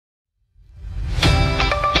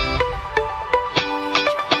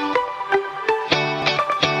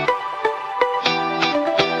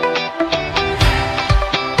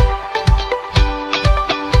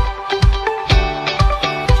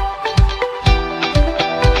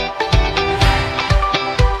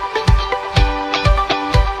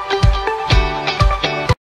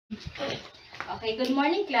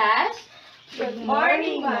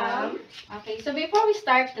morning, ma'am. Okay, so before we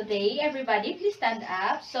start today, everybody please stand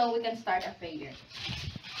up so we can start a prayer.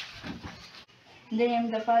 In the name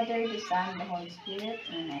of the Father, the Son, the Holy Spirit.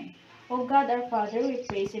 Amen. O God, our Father, we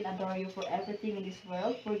praise and adore you for everything in this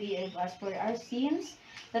world. Forgive us for our sins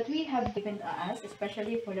that we have given to us,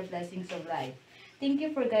 especially for the blessings of life. Thank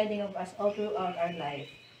you for guiding of us all throughout our life.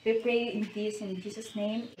 We pray in Jesus'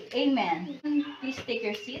 name. Amen. Please take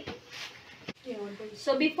your seat.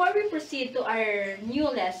 So before we proceed to our new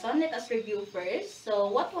lesson, let us review first. So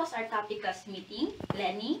what was our topic last meeting,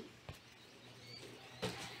 Lenny?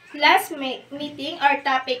 Last meeting, our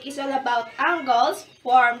topic is all about angles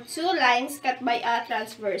form two lines cut by a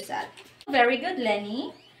transversal. Very good,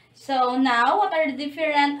 Lenny. So now, what are the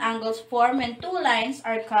different angles formed when two lines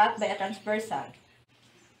are cut by a transversal?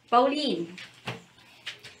 Pauline.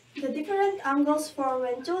 The different angles formed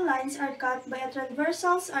when two lines are cut by a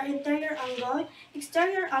transversals are interior angle,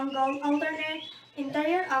 exterior angle, alternate,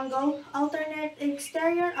 interior angle, alternate,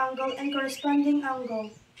 exterior angle, and corresponding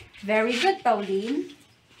angle. Very good, Pauline.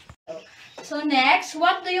 So next,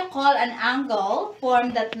 what do you call an angle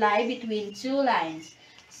formed that lie between two lines?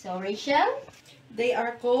 So Rachel? They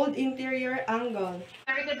are called interior angle.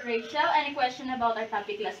 Very good, Rachel. Any question about our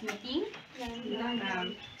topic last meeting? No,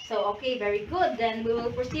 ma'am. So, okay, very good. Then we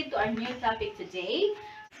will proceed to our new topic today.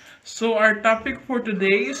 So our topic for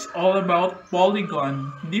today is all about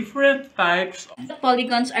polygon. Different types. The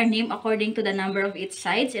polygons are named according to the number of its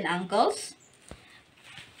sides and angles.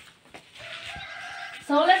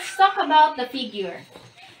 So let's talk about the figure.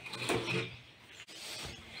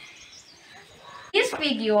 This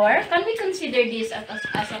figure, can we consider this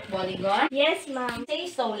as a polygon? Yes, ma'am. Say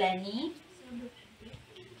so, Lenny.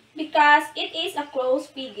 Because it is a closed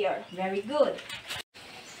figure. Very good.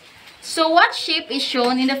 So what shape is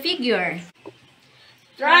shown in the figure?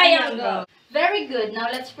 Triangle. Very good.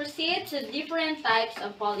 Now let's proceed to different types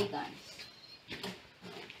of polygons.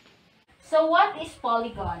 So what is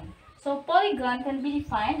polygon? So polygon can be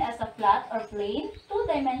defined as a flat or plane,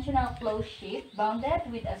 two-dimensional closed shape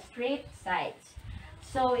bounded with a straight sides.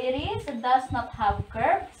 So it does not have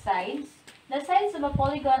curved sides. The sides of a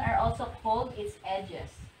polygon are also called its edges.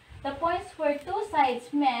 The points where two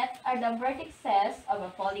sides met are the vertices of a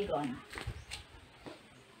polygon.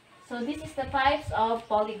 So this is the types of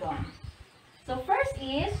polygon. So first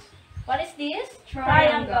is, what is this?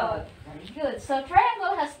 Triangle. Very good. So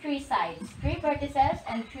triangle has three sides, three vertices,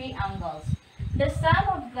 and three angles. The sum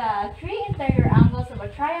of the three interior angles of a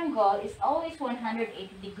triangle is always 180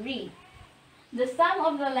 degrees. The sum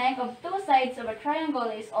of the length of two sides of a triangle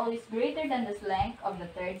is always greater than the length of the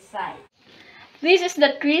third side. This is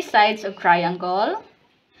the three sides of triangle.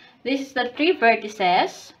 This is the three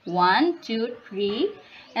vertices, 1, 2, 3.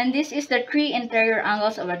 And this is the three interior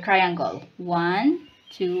angles of a triangle, 1,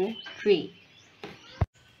 2, 3.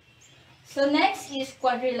 So next is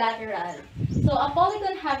quadrilateral. So a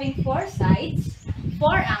polygon having four sides,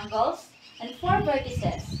 four angles, and four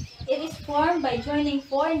vertices. It is formed by joining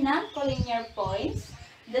four non-collinear points.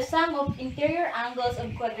 The sum of interior angles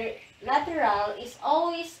of quadrilateral is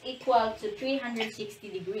always equal to 360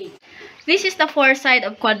 degrees. This is the four side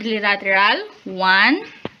of quadrilateral. 1,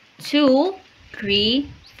 2, 3,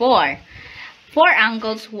 4. Four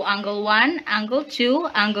angles, angle 1, angle 2,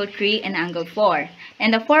 angle 3, and angle 4.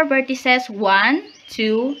 And the four vertices 1,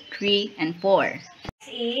 2, 3, and 4.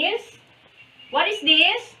 What is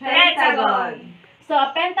this? Pentagon. So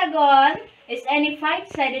a pentagon is any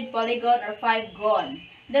five-sided polygon or five-gon.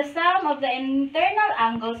 The sum of the internal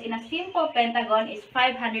angles in a simple pentagon is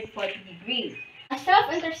 540 degrees. A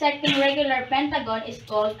self-intersecting regular pentagon is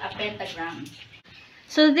called a pentagram.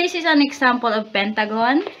 So this is an example of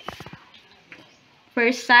pentagon.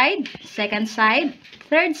 First side, second side,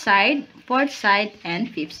 third side, fourth side, and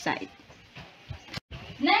fifth side.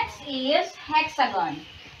 Next is hexagon.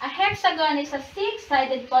 A hexagon is a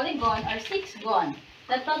six-sided polygon or six-gon.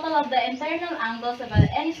 The total of the internal angles of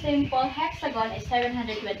any simple hexagon is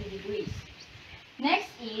 720 degrees. Next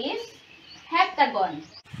is heptagon.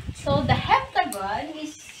 So the heptagon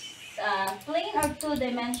is a plane or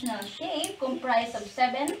two-dimensional shape comprised of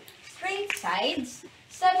 7 straight sides,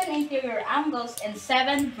 7 interior angles, and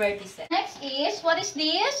 7 vertices. Next is, what is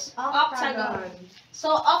this? Octagon. So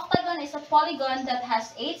octagon is a polygon that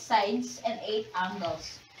has 8 sides and 8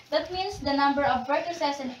 angles. That means the number of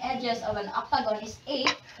vertices and edges of an octagon is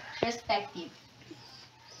 8 respective.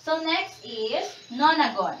 So next is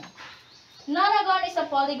nonagon. Nonagon is a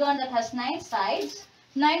polygon that has 9 sides,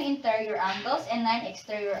 9 interior angles, and 9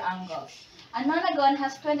 exterior angles. A nonagon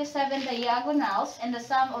has 27 diagonals, and the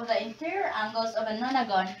sum of the interior angles of a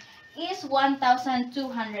nonagon is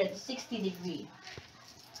 1,260 degrees.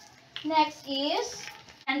 Next is,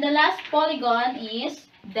 and the last polygon is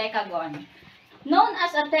decagon, known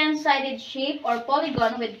as a 10-sided shape or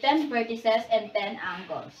polygon with 10 vertices and 10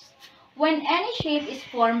 angles. When any shape is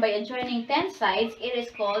formed by adjoining 10 sides, it is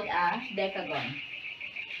called a decagon.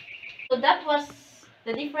 So that was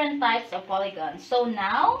the different types of polygons. So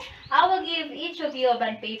now, I will give each of you a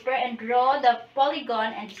bond paper and draw the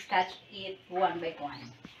polygon and sketch it one by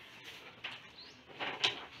one.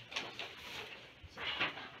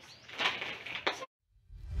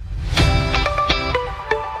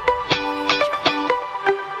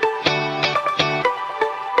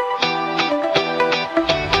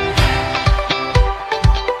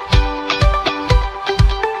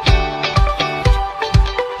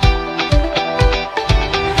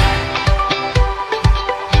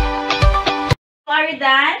 Are you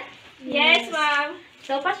done? Yes, ma'am.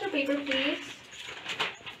 So pass your paper, please.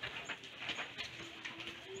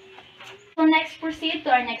 So next, proceed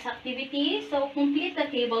to our next activity. So complete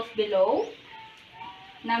the tables below.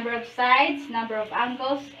 Number of sides, number of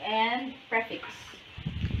angles, and prefix.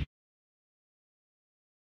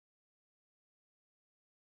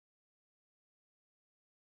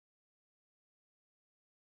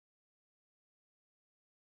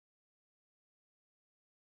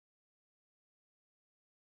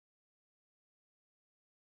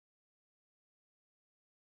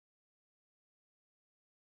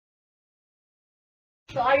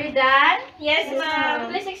 So are you done? Yes,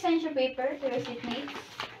 ma'am. Please extend your paper to your seatmates.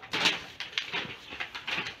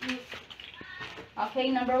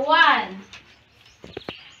 Okay, number 1.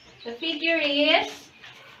 The figure is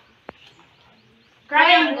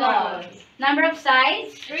triangle. Number of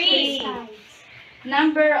sides? 3.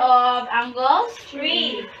 Number of angles?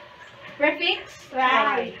 3. Prefix?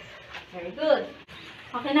 5. Very good.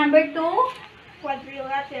 Okay, number 2.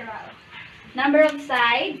 Quadrilateral. Number of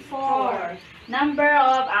sides? 4. Number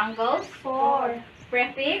of angles? 4.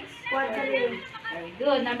 Prefix? Quadrilateral. Very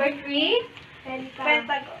good. Number 3?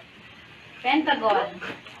 Pentagon. Pentagon.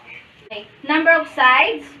 Okay. Number of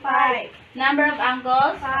sides? 5. Number of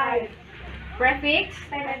angles? 5. Prefix?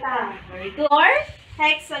 Pentagon. Very good. Or,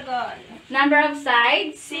 Hexagon. number of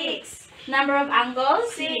sides? 6. Number of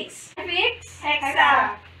angles? 6. Prefix?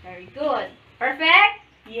 Hexa. Very good. Perfect?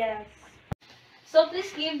 Yes. So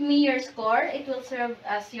please give me your score. It will serve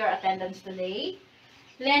as your attendance today.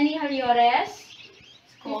 Lenny Jallores,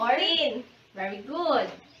 score? 15. Very good.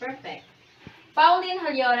 Perfect. Pauline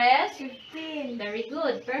Jallores, 15. very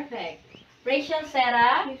good. Perfect. Rachel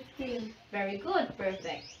Serra, 15. very good.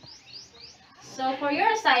 Perfect. So for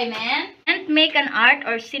your assignment, make an art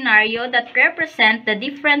or scenario that represent the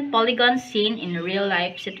different polygons seen in real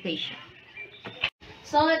life situation.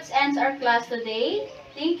 So let's end our class today.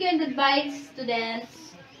 Thank you and goodbye,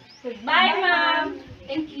 students. Goodbye, ma'am.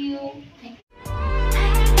 Thank you.